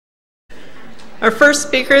Our first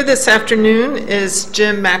speaker this afternoon is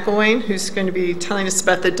Jim McElwaine, who's going to be telling us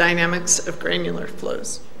about the dynamics of granular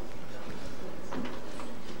flows.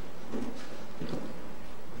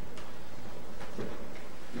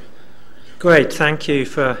 Great, thank you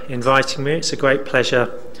for inviting me. It's a great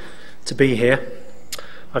pleasure to be here.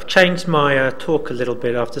 I've changed my talk a little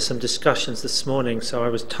bit after some discussions this morning, so I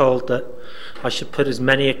was told that I should put as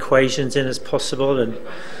many equations in as possible, and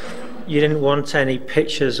you didn't want any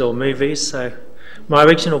pictures or movies, so my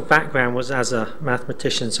original background was as a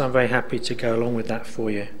mathematician, so I'm very happy to go along with that for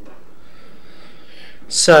you.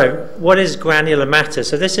 So, what is granular matter?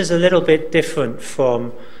 So this is a little bit different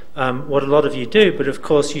from what a lot of you do, but of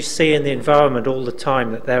course you see in the environment all the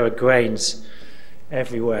time that there are grains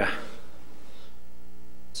everywhere.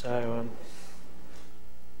 So,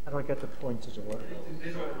 how do I get the pointer to work?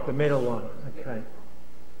 The middle one, okay.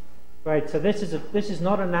 Right, so this is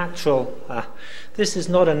not a natural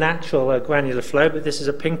granular flow, but this is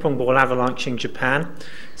a ping pong ball avalanche in Japan.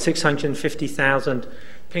 650,000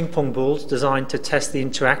 ping pong balls designed to test the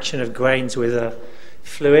interaction of grains with a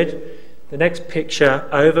fluid. The next picture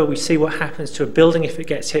over, we see what happens to a building if it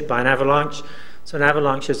gets hit by an avalanche. So an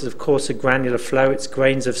avalanche is, of course, a granular flow. It's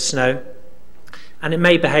grains of snow. And it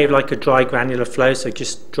may behave like a dry granular flow, so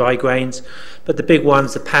just dry grains. But the big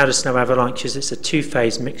ones, the powder snow avalanches, it's a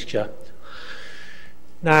two-phase mixture.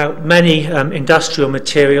 Now, many industrial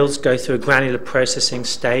materials go through a granular processing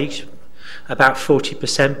stage, about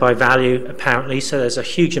 40% by value, apparently, so there's a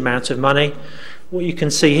huge amount of money. What you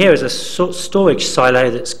can see here is a storage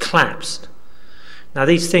silo that's collapsed. Now,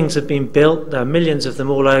 these things have been built, there are millions of them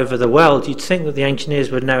all over the world. You'd think that the engineers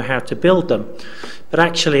would know how to build them. But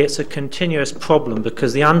actually, it's a continuous problem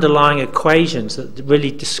because the underlying equations that really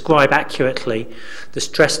describe accurately the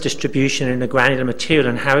stress distribution in the granular material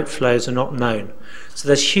and how it flows are not known. So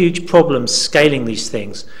there's huge problems scaling these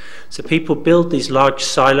things. So people build these large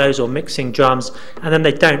silos or mixing drums, and then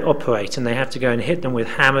they don't operate, and they have to go and hit them with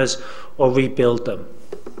hammers or rebuild them.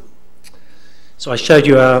 So I showed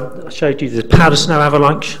you the powder snow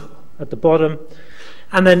avalanche at the bottom,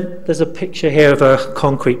 and then there's a picture here of a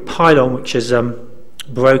concrete pylon which is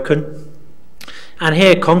broken. And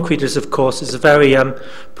here concrete is, of course, is a very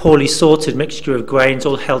poorly sorted mixture of grains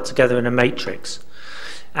all held together in a matrix.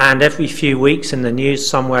 And every few weeks in the news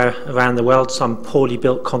somewhere around the world, some poorly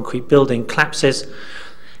built concrete building collapses.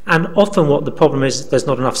 And often what the problem is there's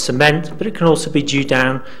not enough cement, but it can also be due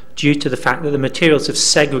to the fact that the materials have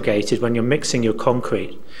segregated when you're mixing your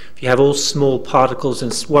concrete. If you have all small particles in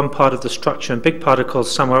one part of the structure and big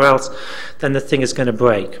particles somewhere else, then the thing is going to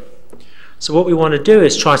break. So what we want to do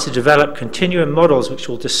is try to develop continuum models which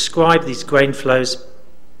will describe these grain flows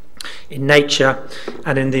in nature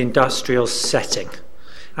and in the industrial setting.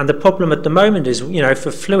 And the problem at the moment is, for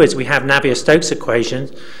fluids we have Navier-Stokes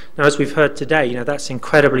equations. Now, as we've heard today, that's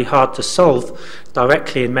incredibly hard to solve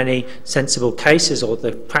directly in many sensible cases or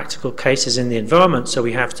the practical cases in the environment, so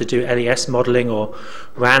we have to do LES modeling or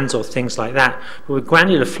RANS or things like that. But with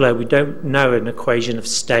granular flow, we don't know an equation of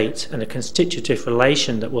state and a constitutive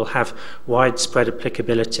relation that will have widespread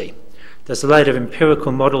applicability. There's a load of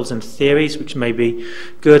empirical models and theories which may be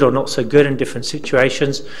good or not so good in different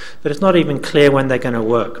situations, but it's not even clear when they're going to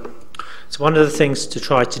work. So one of the things to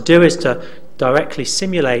try to do is to directly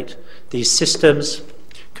simulate these systems,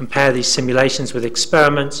 compare these simulations with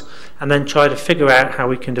experiments, and then try to figure out how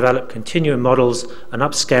we can develop continuum models and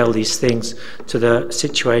upscale these things to the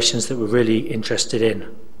situations that we're really interested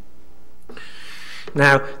in.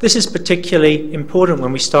 Now, this is particularly important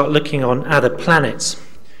when we start looking on other planets.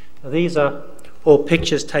 Now, these are all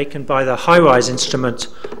pictures taken by the HiRISE instrument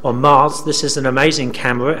on Mars. This is an amazing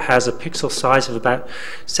camera. It has a pixel size of about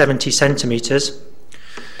 70 centimeters.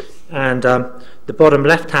 And the bottom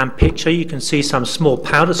left-hand picture, you can see some small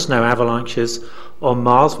powder snow avalanches on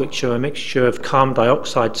Mars, which are a mixture of carbon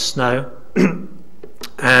dioxide snow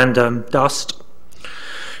and dust.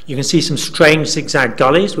 You can see some strange zigzag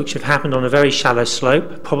gullies, which have happened on a very shallow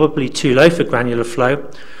slope, probably too low for granular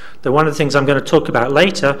flow. Though one of the things I'm going to talk about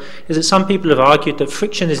later is that some people have argued that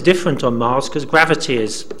friction is different on Mars because gravity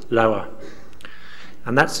is lower.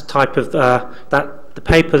 And that's the type of, the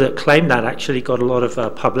paper that claimed that actually got a lot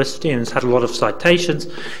of publicity and has had a lot of citations.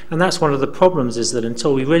 And that's one of the problems, is that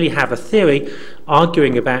until we really have a theory,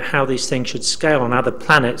 arguing about how these things should scale on other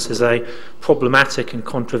planets is a problematic and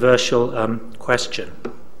controversial question.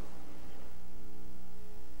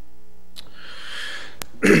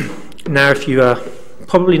 Now, if you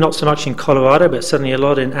probably not so much in Colorado, but certainly a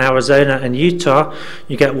lot in Arizona and Utah.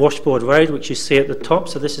 You get washboard road, which you see at the top.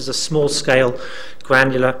 So this is a small-scale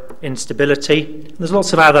granular instability. There's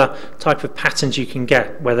lots of other type of patterns you can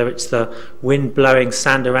get, whether it's the wind blowing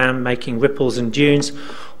sand around, making ripples and dunes,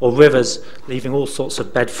 or rivers leaving all sorts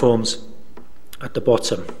of bed forms at the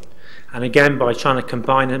bottom. And again, by trying to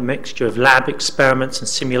combine a mixture of lab experiments and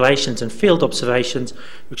simulations and field observations,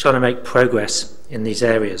 we're trying to make progress in these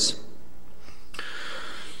areas.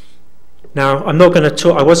 Now, I'm not going to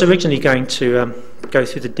talk, I was originally going to go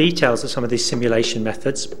through the details of some of these simulation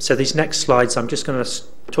methods. So these next slides, I'm just going to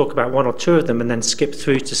talk about one or two of them and then skip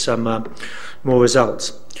through to some more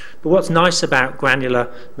results. But what's nice about granular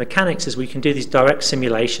mechanics is we can do these direct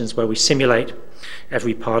simulations where we simulate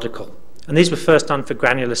every particle. And these were first done for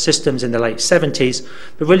granular systems in the late 70s,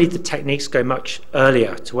 but really the techniques go much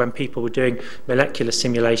earlier to when people were doing molecular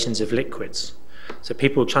simulations of liquids. So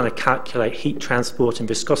people were trying to calculate heat transport and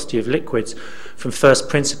viscosity of liquids from first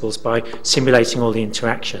principles by simulating all the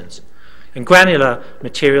interactions. And granular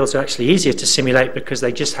materials are actually easier to simulate because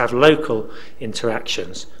they just have local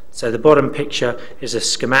interactions. So the bottom picture is a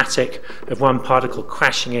schematic of one particle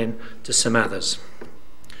crashing in to some others.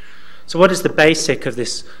 So what is the basic of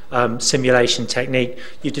this simulation technique?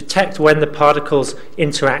 You detect when the particles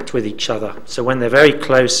interact with each other. So when they're very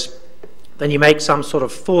close, then you make some sort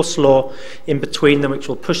of force law in between them which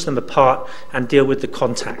will push them apart and deal with the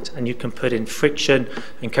contact. And you can put in friction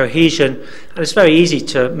and cohesion. And it's very easy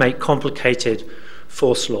to make complicated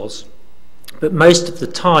force laws. But most of the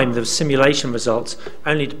time, the simulation results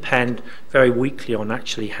only depend very weakly on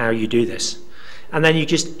actually how you do this. And then you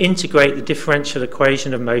just integrate the differential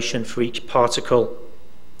equation of motion for each particle,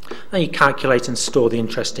 and you calculate and store the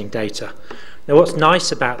interesting data. Now what's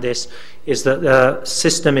nice about this is that the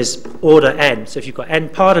system is order n. So if you've got n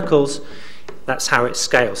particles, that's how it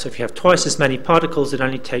scales. So if you have twice as many particles, it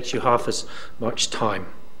only takes you half as much time.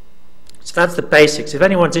 So that's the basics. If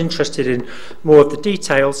anyone's interested in more of the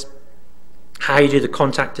details, how you do the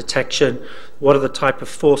contact detection, what are the type of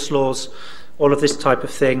force laws, all of this type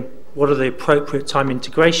of thing, what are the appropriate time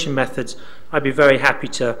integration methods, I'd be very happy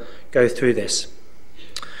to go through this.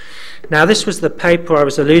 Now this was the paper I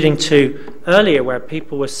was alluding to earlier where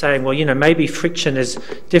people were saying, well, you know, maybe friction is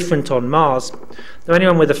different on Mars. Now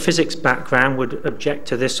anyone with a physics background would object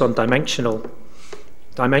to this on dimensional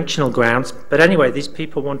grounds. But anyway, these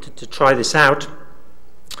people wanted to try this out.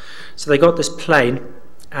 So they got this plane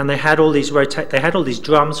and they had all these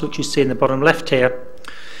drums which you see in the bottom left here.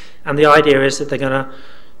 And the idea is that they're going to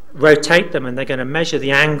rotate them and they're going to measure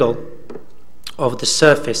the angle of the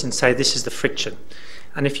surface and say this is the friction.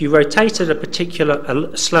 And if you rotate at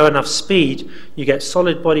a slow enough speed, you get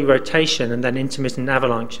solid body rotation and then intermittent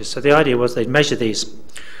avalanches. So the idea was they'd measure these.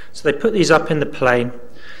 So they put these up in the plane,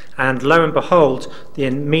 and lo and behold, the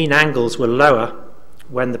mean angles were lower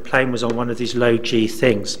when the plane was on one of these low G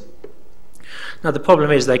things. Now the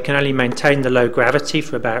problem is they can only maintain the low gravity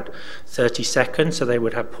for about 30 seconds, so they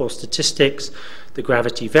would have poor statistics. The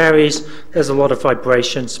gravity varies, there's a lot of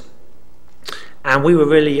vibrations, and we were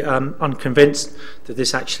really unconvinced that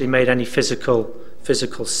this actually made any physical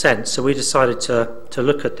sense, so we decided to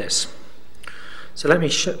look at this. So let me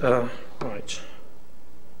show, right,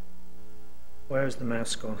 where is the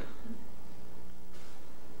mouse gone?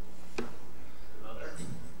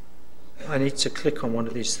 I need to click on one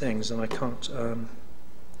of these things and I can't,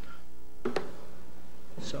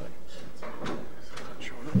 sorry.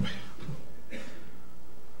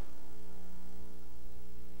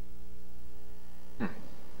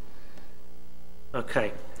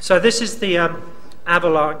 Okay, so this is the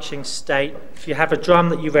avalanching state. If you have a drum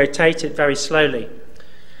that you rotate it very slowly.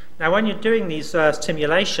 Now when you're doing these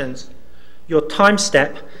simulations, your time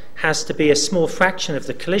step has to be a small fraction of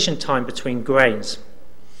the collision time between grains.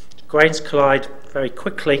 Grains collide very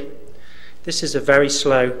quickly. This is a very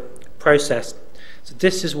slow process. So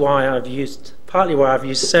this is why partly why I've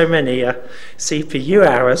used so many CPU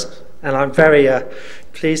hours, and I'm very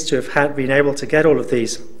pleased to have been able to get all of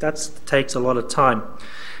these. That takes a lot of time.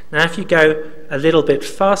 Now if you go a little bit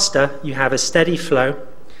faster, you have a steady flow,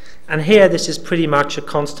 and here this is pretty much a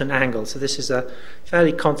constant angle. So this is a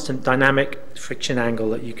fairly constant dynamic friction angle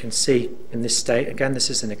that you can see in this state. Again, this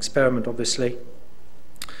is an experiment, obviously.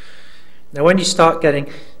 Now when you start going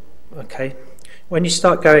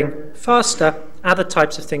faster, other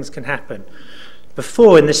types of things can happen.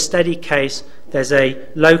 Before, in this steady case, there's a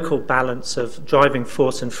local balance of driving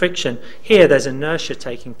force and friction. Here there's inertia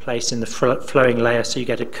taking place in the flowing layer, so you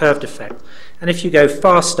get a curved effect. And if you go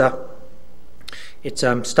faster, it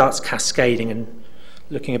starts cascading and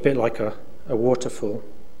looking a bit like a waterfall.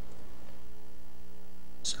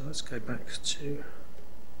 So let's go back to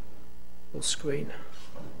full screen.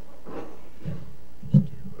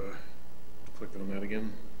 Click on that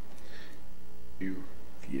again. View.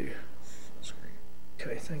 Full screen.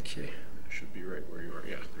 Okay, thank you. It should be right where you are.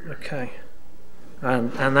 Yeah, there you are. Okay.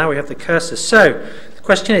 And now we have the cursor. So the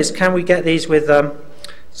question is, can we get these with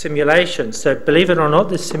simulation? So believe it or not,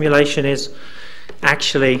 this simulation is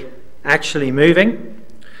actually moving.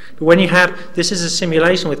 But when you have, this is a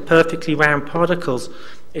simulation with perfectly round particles,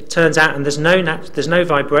 it turns out, and there's no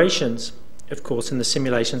vibrations, of course, in the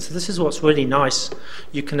simulation. So this is what's really nice.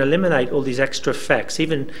 You can eliminate all these extra effects.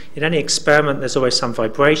 Even in any experiment, there's always some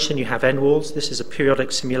vibration. You have end walls. This is a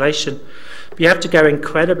periodic simulation. But you have to go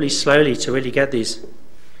incredibly slowly to really get these.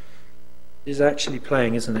 This is actually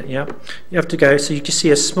playing, isn't it? Yeah. You have to go, so you can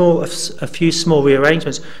see a few small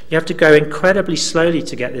rearrangements. You have to go incredibly slowly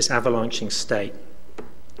to get this avalanching state.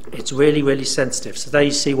 It's really, really sensitive. So there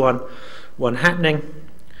you see one happening,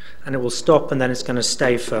 and it will stop, and then it's going to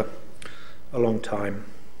stay for a long time.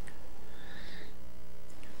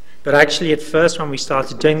 But actually, at first, when we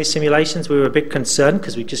started doing these simulations, we were a bit concerned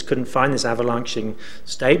because we just couldn't find this avalanching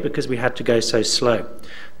state because we had to go so slow.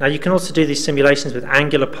 Now, you can also do these simulations with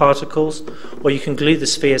angular particles, or you can glue the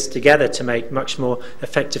spheres together to make much more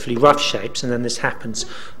effectively rough shapes, and then this happens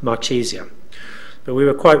much easier. But we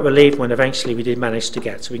were quite relieved when eventually we did manage to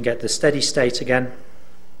get, so we can get the steady state again.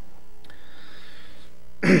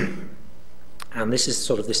 And this is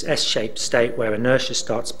sort of this S-shaped state where inertia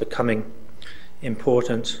starts becoming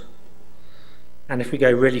important. And if we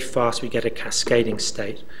go really fast, we get a cascading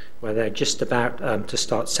state where they're just about to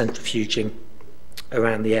start centrifuging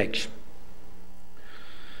around the edge.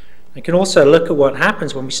 You can also look at what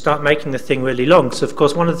happens when we start making the thing really long. So, of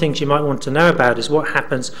course, one of the things you might want to know about is what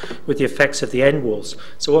happens with the effects of the end walls.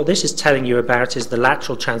 So what this is telling you about is the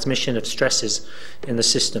lateral transmission of stresses in the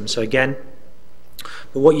system. So again,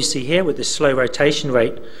 but what you see here with this slow rotation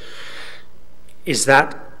rate is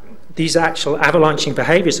that these actual avalanching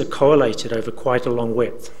behaviors are correlated over quite a long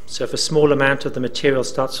width. So if a small amount of the material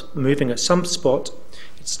starts moving at some spot,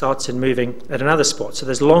 it starts in moving at another spot. So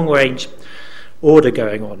there's long-range order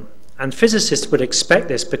going on. And physicists would expect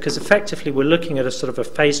this because effectively we're looking at a sort of a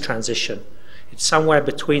phase transition. It's somewhere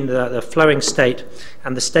between the flowing state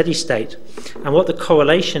and the steady state. And what the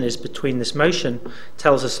correlation is between this motion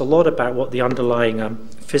tells us a lot about what the underlying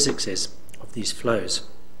physics is of these flows.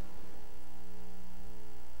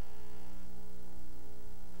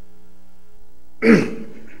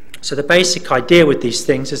 So the basic idea with these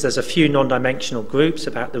things is there's a few non-dimensional groups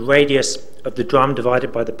about the radius of the drum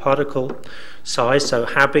divided by the particle size, so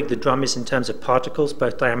how big the drum is in terms of particles,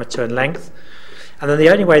 both diameter and length. And then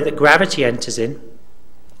the only way that gravity enters in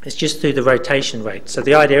is just through the rotation rate. So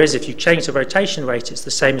the idea is if you change the rotation rate, it's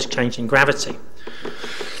the same as changing gravity.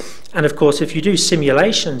 And of course, if you do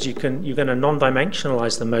simulations, you're going to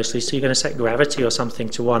non-dimensionalize them mostly, so you're going to set gravity or something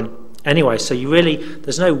to 1 anyway. So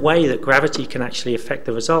there's no way that gravity can actually affect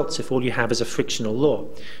the results if all you have is a frictional law.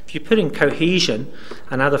 If you put in cohesion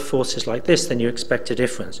and other forces like this, then you expect a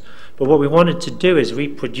difference. But what we wanted to do is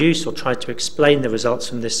reproduce or try to explain the results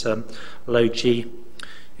from this low G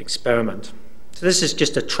experiment. So this is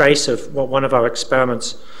just a trace of what one of our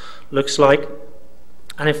experiments looks like.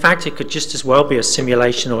 And in fact, it could just as well be a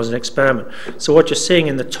simulation or as an experiment. So what you're seeing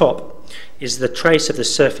in the top is the trace of the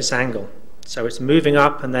surface angle. So it's moving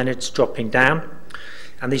up and then it's dropping down.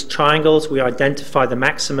 And these triangles, we identify the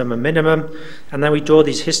maximum and minimum, and then we draw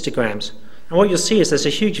these histograms. And what you'll see is there's a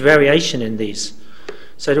huge variation in these.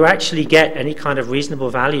 So to actually get any kind of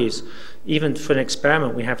reasonable values, even for an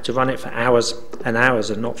experiment, we have to run it for hours and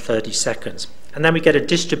hours and not 30 seconds. And then we get a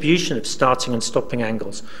distribution of starting and stopping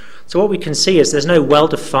angles. So what we can see is there's no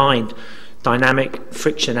well-defined dynamic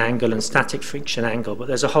friction angle and static friction angle, but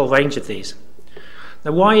there's a whole range of these.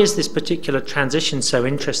 Now, why is this particular transition so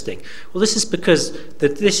interesting? Well, this is because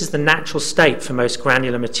this is the natural state for most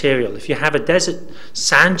granular material. If you have a desert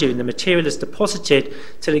sand dune, the material is deposited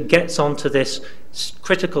till it gets onto this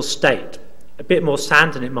critical state. A bit more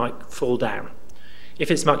sand and it might fall down. If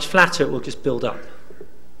it's much flatter, it will just build up.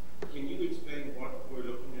 Can you explain what we're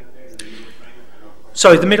looking at there in the middle frame?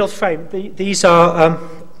 Sorry, the middle frame. These are,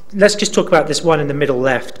 let's just talk about this one in the middle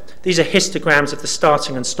left. These are histograms of the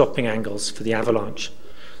starting and stopping angles for the avalanche.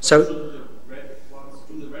 So do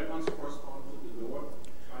the red ones correspond to the lower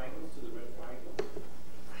triangles, to the red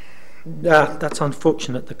triangle? That's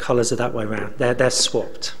unfortunate, the colours are that way around. They're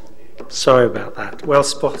swapped. Sorry about that. Well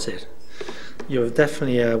spotted. You're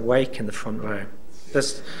definitely awake in the front row.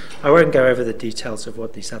 I won't go over the details of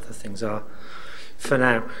what these other things are for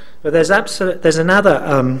now. But there's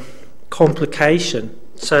another complication.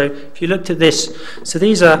 So if you looked at this, so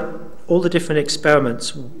these are all the different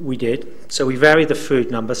experiments we did. So we vary the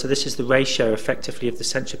Froude number, so this is the ratio effectively of the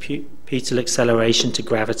centripetal acceleration to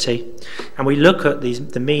gravity, and we look at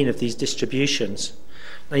the mean of these distributions.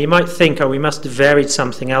 Now you might think, oh, we must have varied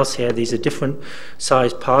something else here, these are different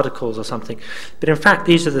sized particles or something, but in fact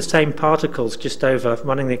these are the same particles just over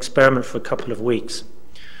running the experiment for a couple of weeks.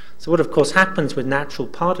 So what of course happens with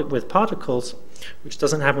particles, which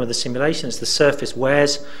doesn't happen with the simulation, is the surface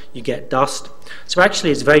wears, you get dust. So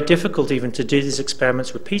actually it's very difficult even to do these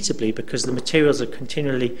experiments repeatedly because the materials are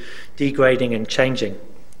continually degrading and changing.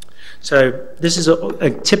 So this is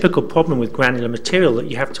a typical problem with granular material, that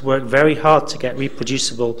you have to work very hard to get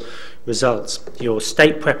reproducible results. Your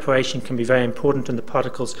state preparation can be very important, and the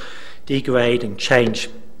particles degrade and change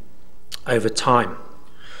over time.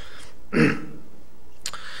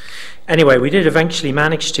 Anyway, we did eventually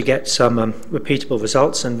manage to get some repeatable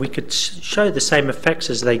results, and we could show the same effects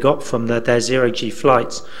as they got from their zero-G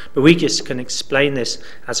flights, but we just can explain this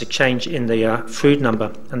as a change in the Froude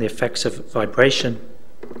number and the effects of vibration.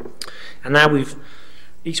 And now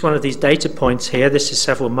each one of these data points here, this is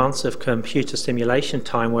several months of computer simulation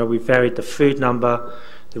time where we've varied the Froude number,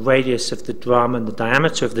 the radius of the drum and the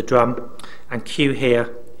diameter of the drum, and Q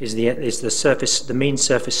here is the mean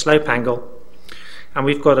surface slope angle. And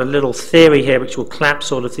we've got a little theory here which will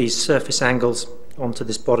collapse all of these surface angles onto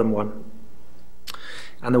this bottom one.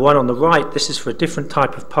 And the one on the right, this is for a different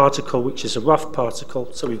type of particle, which is a rough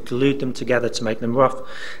particle, so we've glued them together to make them rough.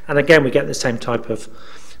 And again, we get the same type of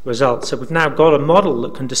result. So we've now got a model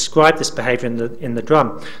that can describe this behavior in the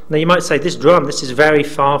drum. Now you might say, this is very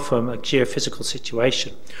far from a geophysical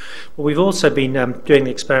situation. Well, we've also been doing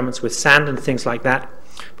the experiments with sand and things like that.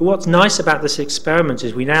 But what's nice about this experiment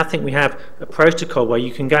is we now think we have a protocol where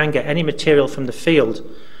you can go and get any material from the field,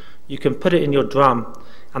 you can put it in your drum,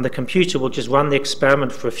 and the computer will just run the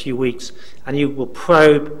experiment for a few weeks, and you will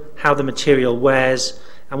probe how the material wears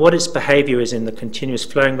and what its behavior is in the continuous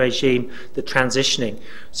flowing regime, the transitioning.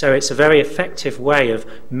 So it's a very effective way of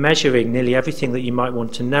measuring nearly everything that you might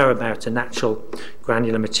want to know about a natural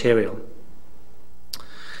granular material.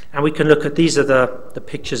 And we can look at, these are the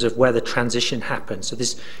pictures of where the transition happens. So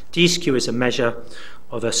this d-skew is a measure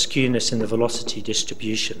of a skewness in the velocity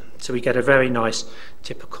distribution. So we get a very nice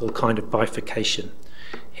typical kind of bifurcation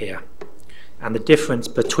here. And the difference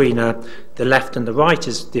between the left and the right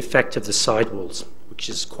is the effect of the sidewalls, which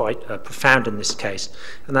is quite profound in this case.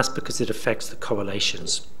 And that's because it affects the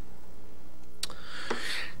correlations.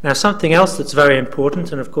 Now something else that's very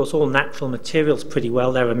important, and of course all natural materials pretty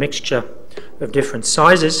well, they're a mixture of different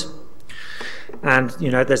sizes. And you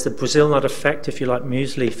know, there's the Brazil nut effect. If you like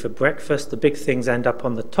muesli for breakfast, the big things end up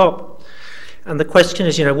on the top. And the question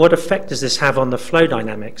is, you know, what effect does this have on the flow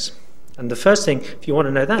dynamics? And the first thing, if you want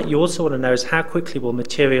to know that, you also want to know is how quickly will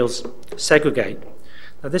materials segregate.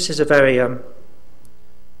 Now this is a very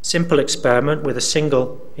simple experiment with a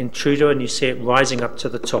single intruder, and you see it rising up to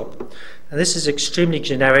the top. And this is extremely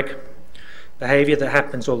generic behavior that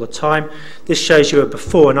happens all the time. This shows you a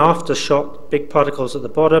before and after shot, big particles at the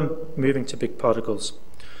bottom, moving to big particles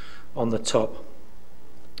on the top.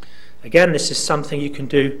 Again, this is something you can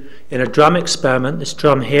do in a drum experiment. This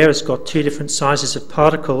drum here has got two different sizes of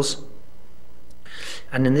particles.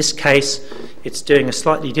 And in this case, it's doing a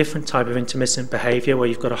slightly different type of intermittent behavior where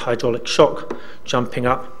you've got a hydraulic shock jumping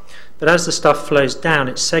up. But as the stuff flows down,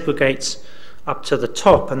 it segregates up to the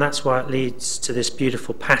top, and that's why it leads to this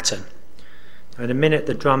beautiful pattern. Now, in a minute,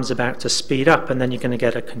 the drum's about to speed up, and then you're going to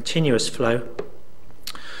get a continuous flow.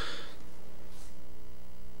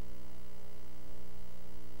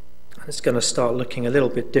 And it's going to start looking a little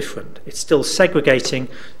bit different. It's still segregating,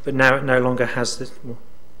 but now it no longer has this, well,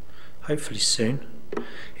 hopefully soon.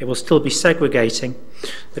 It will still be segregating,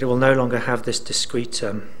 but it will no longer have this discrete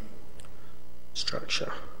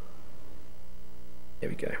structure. Here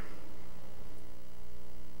we go.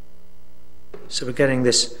 So we're getting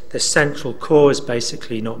this central core is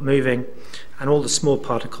basically not moving, and all the small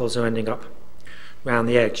particles are ending up around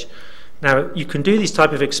the edge. Now, you can do these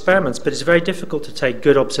type of experiments, but it's very difficult to take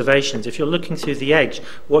good observations. If you're looking through the edge,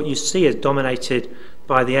 what you see is dominated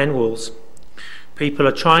by the end walls. People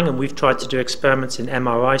are trying, and we've tried to do experiments in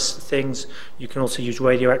MRI things. You can also use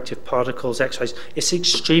radioactive particles, X-rays. It's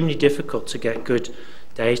extremely difficult to get good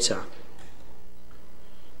data.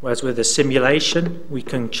 Whereas with a simulation, we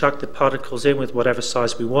can chuck the particles in with whatever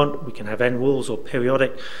size we want. We can have end walls or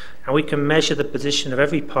periodic, and we can measure the position of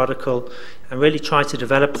every particle and really try to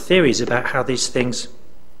develop theories about how these things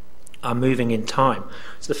are moving in time.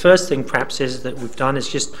 So the first thing perhaps is that we've done is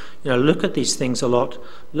just look at these things a lot,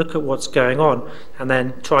 look at what's going on, and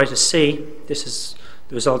then try to see, this is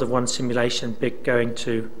the result of one simulation, big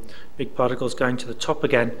particles going to the top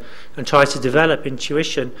again, and try to develop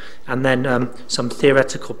intuition and then some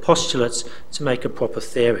theoretical postulates to make a proper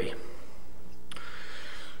theory.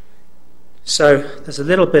 So there's a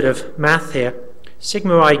little bit of math here.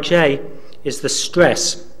 Sigma ij is the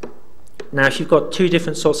stress. Now if you've got two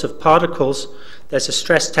different sorts of particles, there's a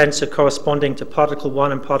stress tensor corresponding to particle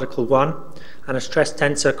 1 and particle 1, and a stress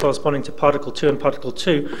tensor corresponding to particle 2 and particle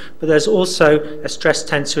 2, but there's also a stress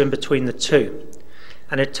tensor in between the two.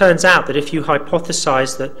 And it turns out that if you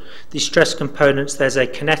hypothesize that these stress components, there's a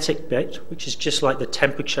kinetic bit, which is just like the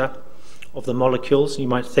temperature of the molecules, you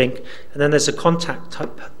might think, and then there's a contact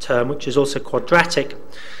term, which is also quadratic.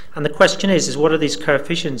 And the question is what are these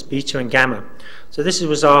coefficients, beta and gamma? So this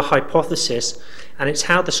was our hypothesis, and it's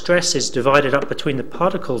how the stress is divided up between the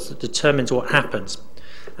particles that determines what happens.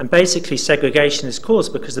 And basically segregation is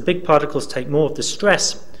caused because the big particles take more of the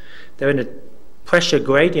stress. They're in a pressure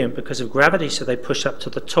gradient because of gravity, so they push up to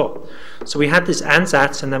the top. So we had this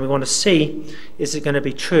ansatz, and then we want to see, is it going to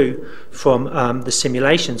be true from the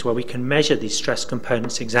simulations where we can measure these stress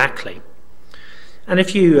components exactly. And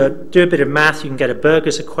if you do a bit of math, you can get a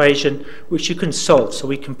Burger's equation, which you can solve, so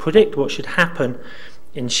we can predict what should happen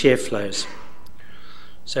in shear flows.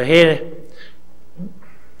 So here,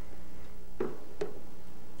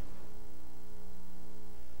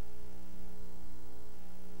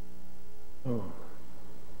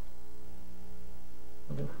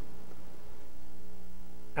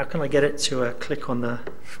 how can I get it to click on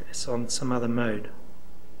it's on some other mode?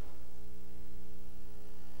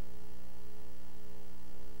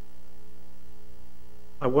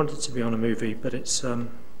 I want it to be on a movie, but it's, oh,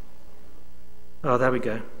 there we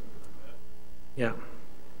go. Yeah.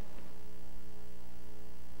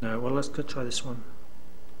 No, well, let's go try this one.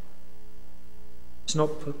 It's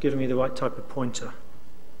not giving me the right type of pointer.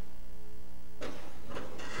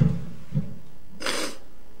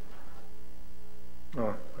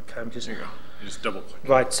 Oh, okay, I'm just... There you go. You just double click.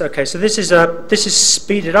 Right, okay, so this is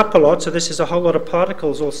speeded up a lot, so this is a whole lot of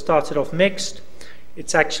particles all started off mixed.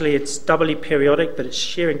 It's doubly periodic, but it's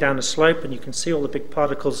shearing down a slope, and you can see all the big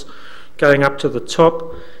particles going up to the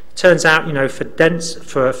top. It turns out,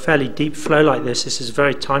 for a fairly deep flow like this is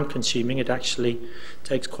very time consuming. It actually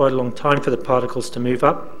takes quite a long time for the particles to move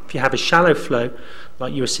up. If you have a shallow flow,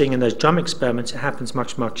 like you were seeing in those drum experiments, it happens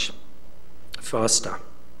much, much faster.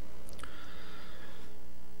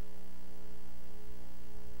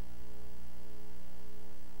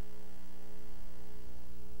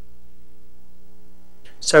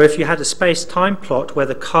 So if you had a space-time plot where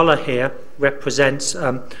the color here represents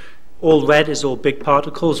all red is all big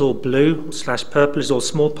particles, all blue/purple is all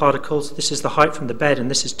small particles, this is the height from the bed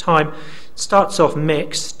and this is time. It starts off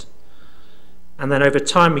mixed, and then over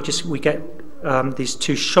time we get these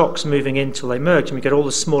two shocks moving in till they merge, and we get all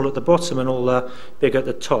the small at the bottom and all the big at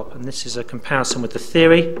the top. And this is a comparison with the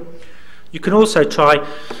theory. You can also try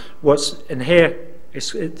what's in here.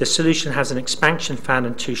 The solution has an expansion fan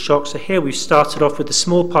and two shocks. So here we've started off with the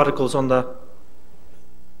small particles on the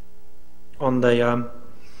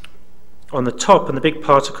top, and the big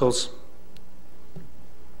particles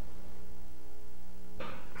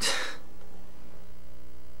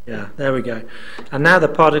yeah, there we go. And now the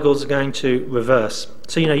particles are going to reverse.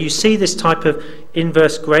 So you see this type of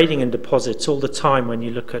inverse grading in deposits all the time when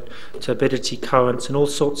you look at turbidity currents and all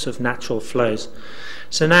sorts of natural flows.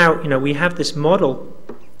 So now we have this model,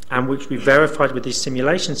 and which we verified with these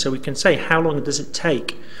simulations, so we can say how long does it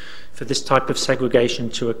take for this type of segregation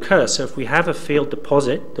to occur. So if we have a field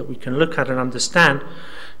deposit that we can look at and understand,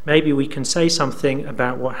 maybe we can say something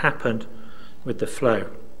about what happened with the flow.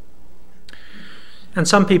 And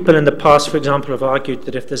some people in the past, for example, have argued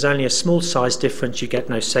that if there's only a small size difference, you get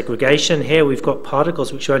no segregation. Here we've got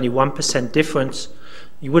particles which are only 1% difference.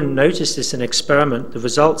 You wouldn't notice this in an experiment. The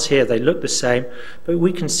results here, they look the same, but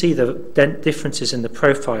we can see the differences in the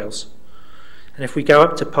profiles. And if we go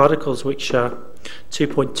up to particles which are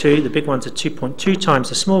 2.2, the big ones are 2.2 times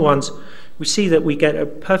the small ones, we see that we get a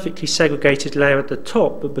perfectly segregated layer at the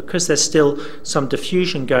top, but because there's still some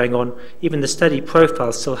diffusion going on, even the steady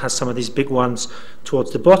profile still has some of these big ones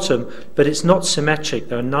towards the bottom, but it's not symmetric.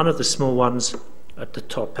 There are none of the small ones at the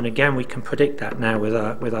top. And again, we can predict that now with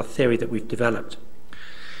our theory that we've developed.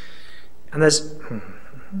 And there's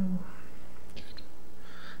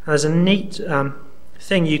a neat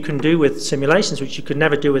thing you can do with simulations, which you could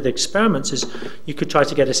never do with experiments, is you could try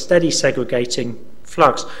to get a steady segregating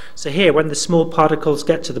flux. So here, when the small particles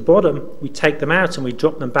get to the bottom, we take them out and we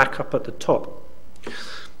drop them back up at the top.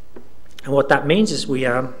 And what that means is we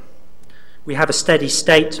have a steady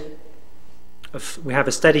state we have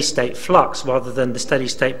a steady state flux rather than the steady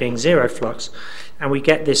state being zero flux, and we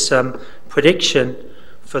get this prediction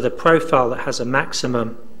for the profile that has a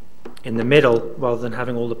maximum in the middle rather than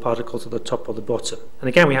having all the particles at the top or the bottom. And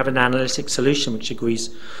again, we have an analytic solution which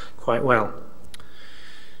agrees quite well.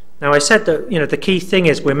 Now, I said that the key thing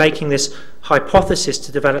is we're making this hypothesis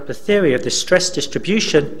to develop the theory of this stress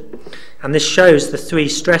distribution, and this shows the three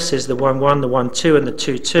stresses, the 1-1, the 1-2, and the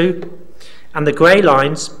 2-2. And the grey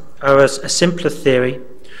lines are a simpler theory,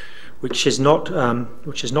 which is not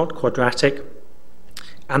quadratic.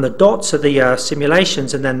 And the dots are the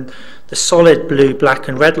simulations, and then the solid blue, black,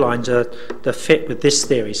 and red lines are the fit with this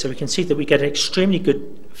theory. So we can see that we get an extremely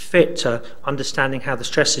good fit to understanding how the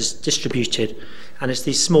stress is distributed, and it's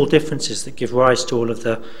these small differences that give rise to all of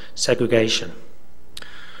the segregation.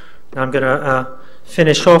 Now I'm going to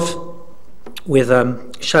finish off with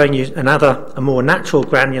showing you a more natural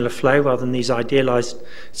granular flow rather than these idealized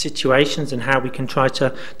situations, and how we can try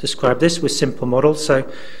to describe this with simple models. So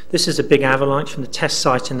this is a big avalanche from the test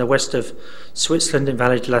site in the west of Switzerland in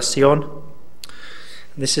Vallée de la Sion.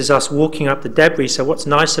 This is us walking up the debris. So what's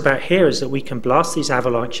nice about here is that we can blast these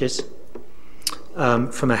avalanches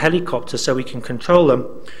from a helicopter, so we can control them.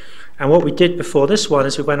 And what we did before this one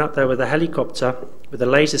is we went up there with a helicopter with a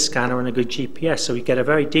laser scanner and a good GPS, so we get a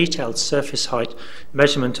very detailed surface height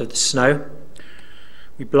measurement of the snow.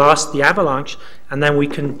 We blast the avalanche, and then we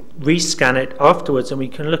can rescan it afterwards, and we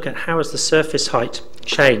can look at how has the surface height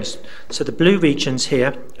changed. So the blue regions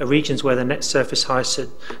here are regions where the net surface height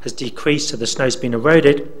has decreased, so the snow's been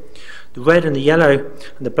eroded. The red and the yellow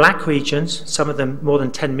and the black regions, some of them more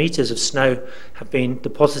than 10 meters of snow, have been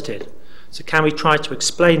deposited. So can we try to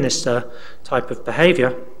explain this type of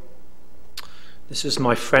behavior? This is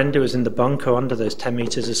my friend who was in the bunker under those 10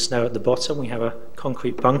 meters of snow at the bottom. We have a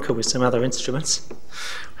concrete bunker with some other instruments.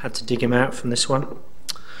 Had to dig him out from this one.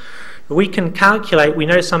 But we can calculate, we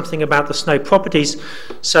know something about the snow properties.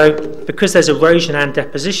 So because there's erosion and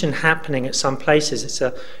deposition happening at some places,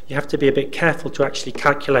 you have to be a bit careful to actually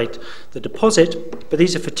calculate the deposit. But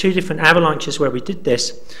these are for two different avalanches where we did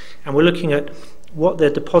this. And we're looking at what the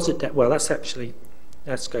deposit depth, well, let's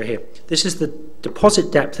go here. This is the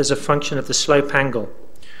deposit depth as a function of the slope angle.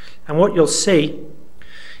 And what you'll see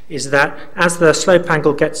is that as the slope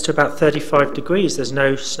angle gets to about 35 degrees, there's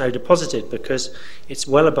no snow deposited because it's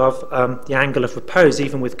well above the angle of repose,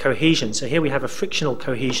 even with cohesion. So here we have a frictional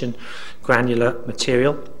cohesion granular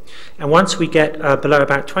material. And once we get below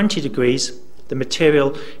about 20 degrees, the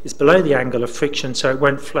material is below the angle of friction, so it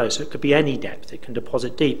won't flow. So it could be any depth, it can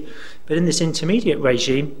deposit deep. But in this intermediate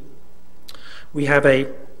regime, we have I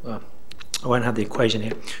won't have the equation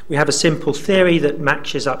here. We have a simple theory that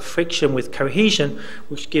matches up friction with cohesion,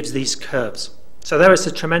 which gives these curves. So there is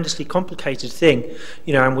a tremendously complicated thing,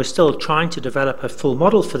 and we're still trying to develop a full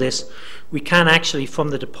model for this. We can actually, from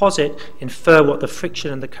the deposit, infer what the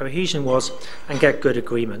friction and the cohesion was and get good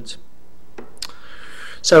agreement.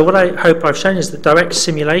 So what I hope I've shown is that direct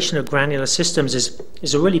simulation of granular systems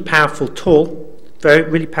is a really powerful tool,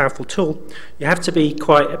 really powerful tool. You have to be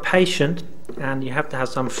quite patient, and you have to have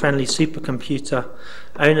some friendly supercomputer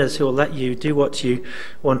owners who will let you do what you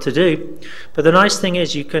want to do. But the nice thing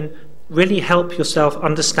is you can really help yourself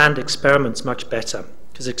understand experiments much better,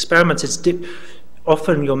 because experiments,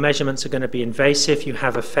 often your measurements are going to be invasive. You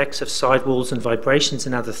have effects of sidewalls and vibrations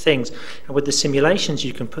and other things. And with the simulations,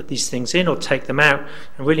 you can put these things in or take them out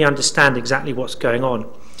and really understand exactly what's going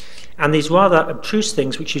on. And these rather abstruse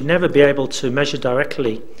things which you'd never be able to measure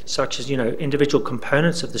directly, such as individual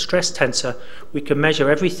components of the stress tensor, we can measure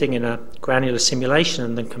everything in a granular simulation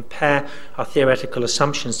and then compare our theoretical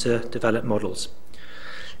assumptions to develop models.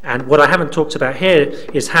 And what I haven't talked about here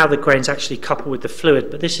is how the grains actually couple with the fluid,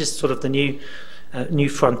 but this is sort of the new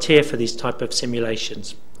frontier for these type of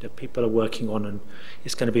simulations that people are working on, and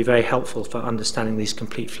it's going to be very helpful for understanding these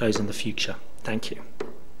complete flows in the future. Thank you.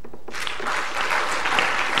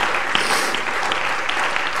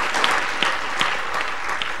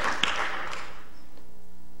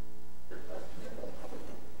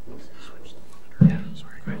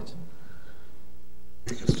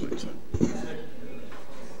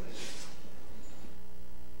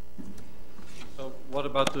 What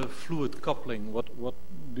about the fluid coupling? What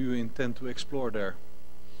do you intend to explore there?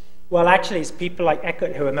 Well, actually, it's people like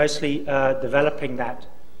Eckert who are mostly developing that.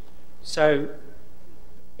 So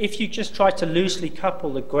if you just try to loosely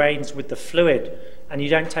couple the grains with the fluid and you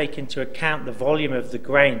don't take into account the volume of the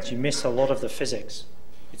grains, you miss a lot of the physics.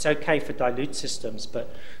 It's okay for dilute systems,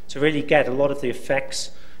 but to really get a lot of the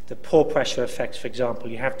effects, the pore pressure effects, for example,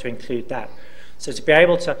 you have to include that. So to be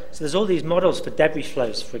able to, so there's all these models for debris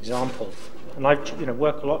flows, for example, and I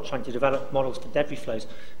work a lot trying to develop models for debris flows,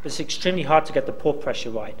 but it's extremely hard to get the pore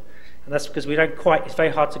pressure right. And that's because it's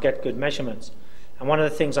very hard to get good measurements. And one of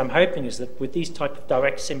the things I'm hoping is that with these type of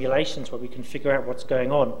direct simulations where we can figure out what's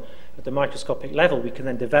going on at the microscopic level, we can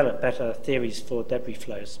then develop better theories for debris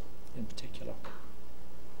flows in particular.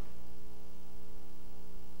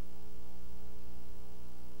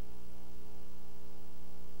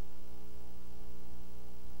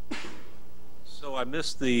 So I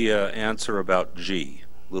missed the answer about G,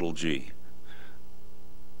 little g.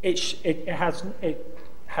 It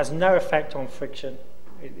has no effect on friction.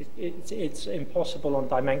 It's impossible on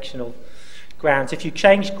dimensional grounds. If you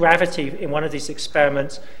change gravity in one of these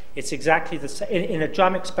experiments, it's exactly the same. In a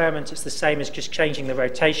drum experiment, it's the same as just changing the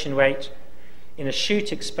rotation rate. In a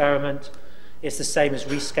chute experiment, it's the same as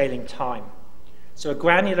rescaling time. So a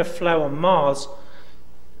granular flow on Mars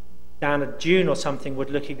down a dune or something would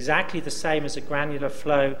look exactly the same as a granular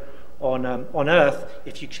flow on Earth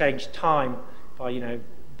if you change time by,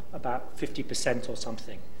 about 50% or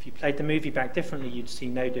something. If you played the movie back differently, you'd see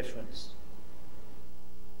no difference.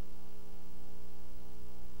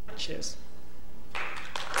 Cheers.